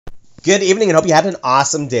Good evening and hope you had an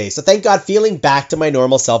awesome day. So thank God feeling back to my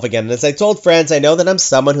normal self again. And as I told friends, I know that I'm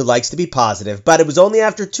someone who likes to be positive, but it was only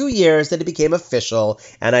after 2 years that it became official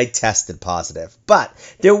and I tested positive. But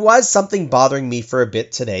there was something bothering me for a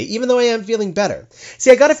bit today, even though I am feeling better. See,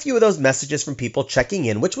 I got a few of those messages from people checking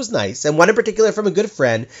in, which was nice, and one in particular from a good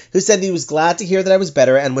friend who said he was glad to hear that I was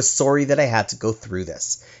better and was sorry that I had to go through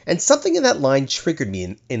this. And something in that line triggered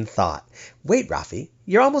me in thought. Wait, Rafi,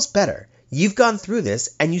 you're almost better. You've gone through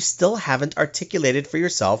this and you still haven't articulated for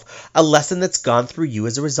yourself a lesson that's gone through you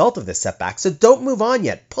as a result of this setback. So don't move on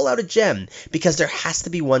yet. Pull out a gem because there has to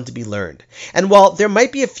be one to be learned. And while there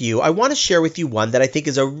might be a few, I want to share with you one that I think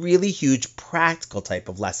is a really huge practical type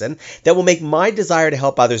of lesson that will make my desire to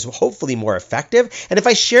help others hopefully more effective. And if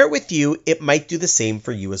I share it with you, it might do the same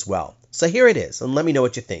for you as well. So here it is, and let me know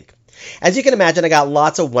what you think. As you can imagine, I got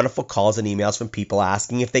lots of wonderful calls and emails from people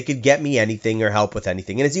asking if they could get me anything or help with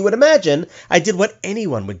anything. And as you would imagine, I did what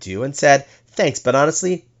anyone would do and said, thanks, but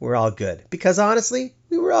honestly, we're all good. Because honestly,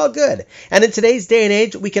 we were all good. And in today's day and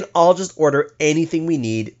age, we can all just order anything we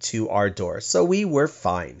need to our door. So we were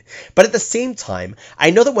fine. But at the same time, I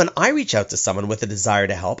know that when I reach out to someone with a desire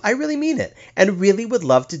to help, I really mean it and really would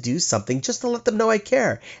love to do something just to let them know I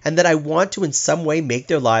care and that I want to in some way make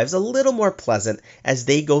their lives a little more pleasant as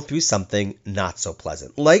they go through something not so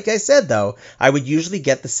pleasant. Like I said, though, I would usually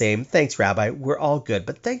get the same, thanks, Rabbi, we're all good,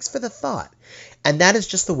 but thanks for the thought. And that is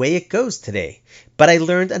just the way it goes today. But I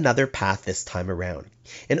learned another path this time around.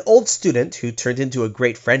 An old student who turned into a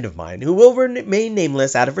great friend of mine, who will remain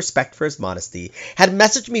nameless out of respect for his modesty, had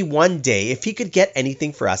messaged me one day if he could get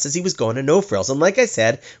anything for us as he was going to No Frills. And like I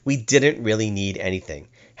said, we didn't really need anything.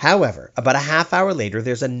 However, about a half hour later,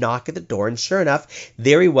 there's a knock at the door, and sure enough,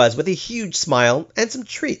 there he was with a huge smile and some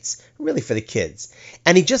treats, really for the kids.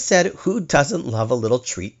 And he just said, who doesn't love a little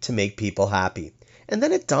treat to make people happy? And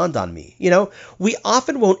then it dawned on me, we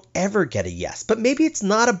often won't ever get a yes, but maybe it's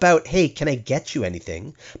not about, hey, can I get you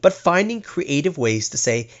anything? But finding creative ways to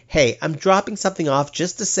say, hey, I'm dropping something off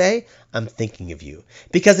just to say, I'm thinking of you.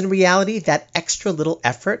 Because in reality, that extra little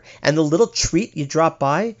effort and the little treat you drop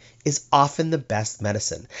by is often the best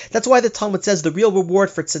medicine. That's why the Talmud says the real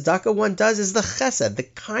reward for tzedakah one does is the chesed, the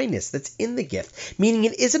kindness that's in the gift. Meaning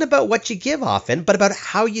it isn't about what you give often, but about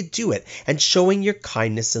how you do it and showing your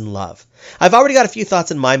kindness and love. I've already got a few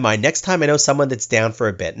thoughts in my mind next time I know someone that's down for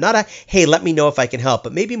a bit. Not a, hey, let me know if I can help,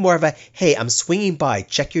 but maybe more of a, hey, I'm swinging by,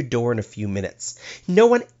 check your door in a few minutes. No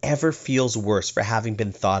one ever feels worse for having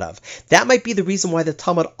been thought of. That might be the reason why the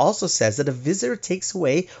Talmud also says that a visitor takes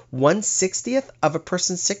away 1/60th of a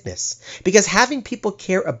person's sickness. Because having people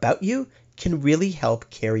care about you can really help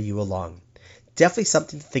carry you along. Definitely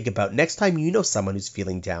something to think about next time you know someone who's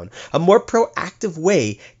feeling down. A more proactive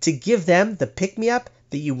way to give them the pick-me-up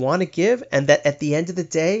that you want to give, and that at the end of the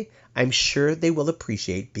day, I'm sure they will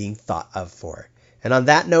appreciate being thought of for. And on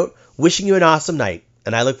that note, wishing you an awesome night,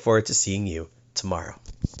 and I look forward to seeing you tomorrow.